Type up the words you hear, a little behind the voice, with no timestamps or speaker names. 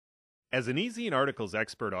As an eZine Articles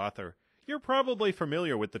expert author, you're probably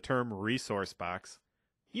familiar with the term resource box.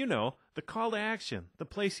 You know, the call to action, the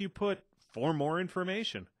place you put for more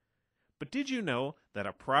information. But did you know that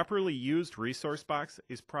a properly used resource box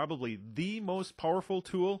is probably the most powerful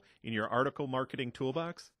tool in your article marketing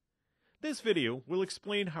toolbox? This video will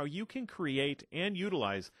explain how you can create and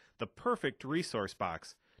utilize the perfect resource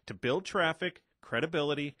box to build traffic,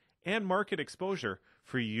 credibility, and market exposure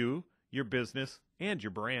for you, your business, and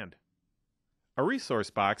your brand. A resource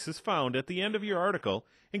box is found at the end of your article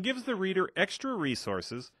and gives the reader extra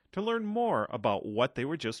resources to learn more about what they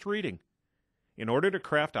were just reading. In order to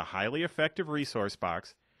craft a highly effective resource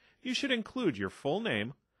box, you should include your full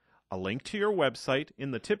name, a link to your website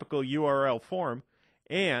in the typical URL form,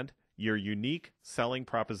 and your unique selling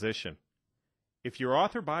proposition. If your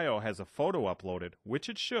author bio has a photo uploaded, which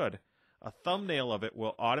it should, a thumbnail of it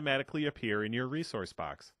will automatically appear in your resource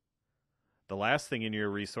box. The last thing in your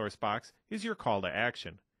resource box is your call to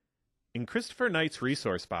action. In Christopher Knight's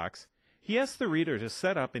resource box, he asks the reader to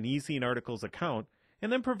set up an eZine Articles account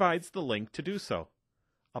and then provides the link to do so.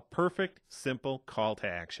 A perfect, simple call to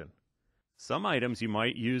action. Some items you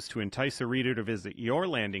might use to entice a reader to visit your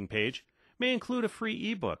landing page may include a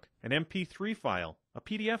free ebook, an MP3 file, a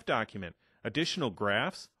PDF document, additional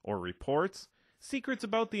graphs or reports, secrets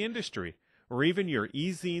about the industry, or even your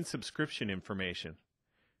eZine subscription information.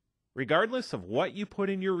 Regardless of what you put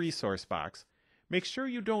in your resource box, make sure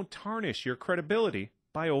you don't tarnish your credibility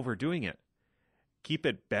by overdoing it. Keep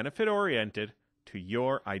it benefit-oriented to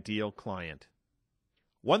your ideal client.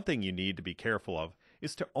 One thing you need to be careful of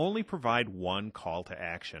is to only provide one call to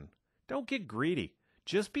action. Don't get greedy.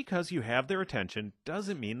 Just because you have their attention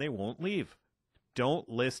doesn't mean they won't leave. Don't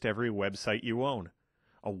list every website you own,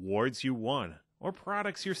 awards you won, or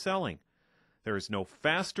products you're selling. There is no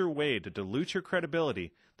faster way to dilute your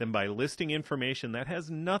credibility than by listing information that has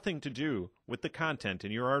nothing to do with the content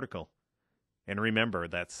in your article. And remember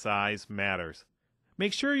that size matters.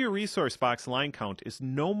 Make sure your resource box line count is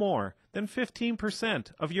no more than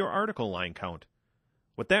 15% of your article line count.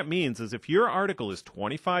 What that means is if your article is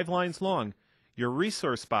 25 lines long, your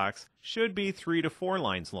resource box should be 3 to 4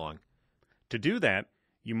 lines long. To do that,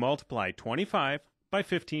 you multiply 25 by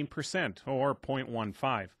 15%, or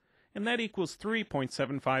 0.15, and that equals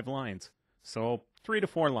 3.75 lines, so 3 to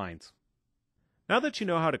 4 lines. Now that you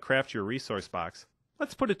know how to craft your resource box,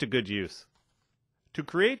 let's put it to good use. To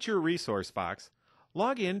create your resource box,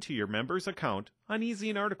 log in to your member's account on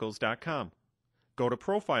eZineArticles.com. Go to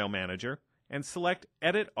Profile Manager and select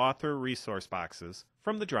Edit Author Resource Boxes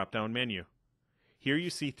from the drop-down menu. Here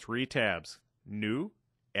you see 3 tabs: New,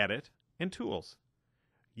 Edit, and Tools.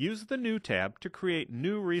 Use the New tab to create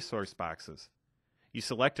new resource boxes. You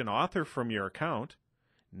select an author from your account,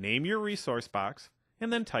 name your resource box,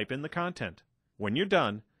 and then type in the content. When you're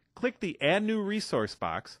done, click the Add New Resource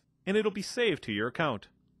Box, and it'll be saved to your account.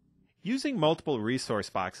 Using multiple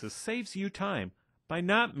resource boxes saves you time by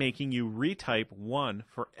not making you retype one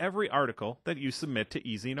for every article that you submit to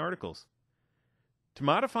eZine Articles. To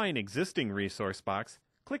modify an existing resource box,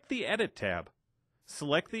 click the Edit tab.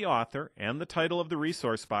 Select the author and the title of the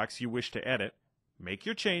resource box you wish to edit, make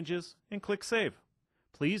your changes, and click Save.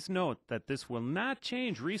 Please note that this will not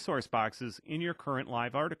change resource boxes in your current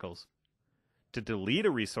live articles. To delete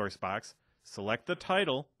a resource box, select the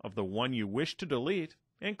title of the one you wish to delete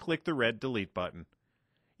and click the red Delete button.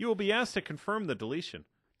 You will be asked to confirm the deletion.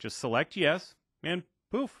 Just select Yes, and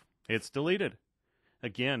poof, it's deleted.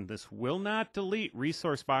 Again, this will not delete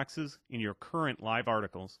resource boxes in your current live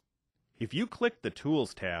articles. If you click the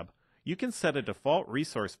Tools tab, you can set a default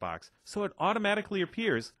resource box so it automatically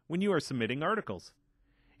appears when you are submitting articles.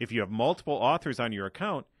 If you have multiple authors on your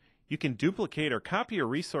account, you can duplicate or copy a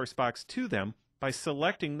resource box to them by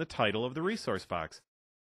selecting the title of the resource box,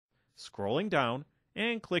 scrolling down,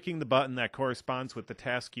 and clicking the button that corresponds with the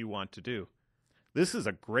task you want to do. This is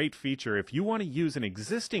a great feature if you want to use an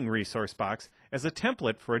existing resource box as a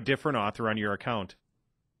template for a different author on your account.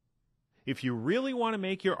 If you really want to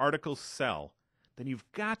make your articles sell, then you've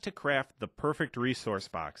got to craft the perfect resource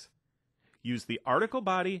box. Use the article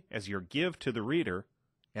body as your give to the reader,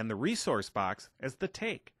 and the resource box as the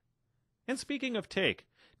take. And speaking of take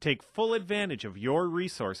full advantage of your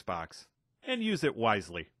resource box and use it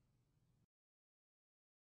wisely.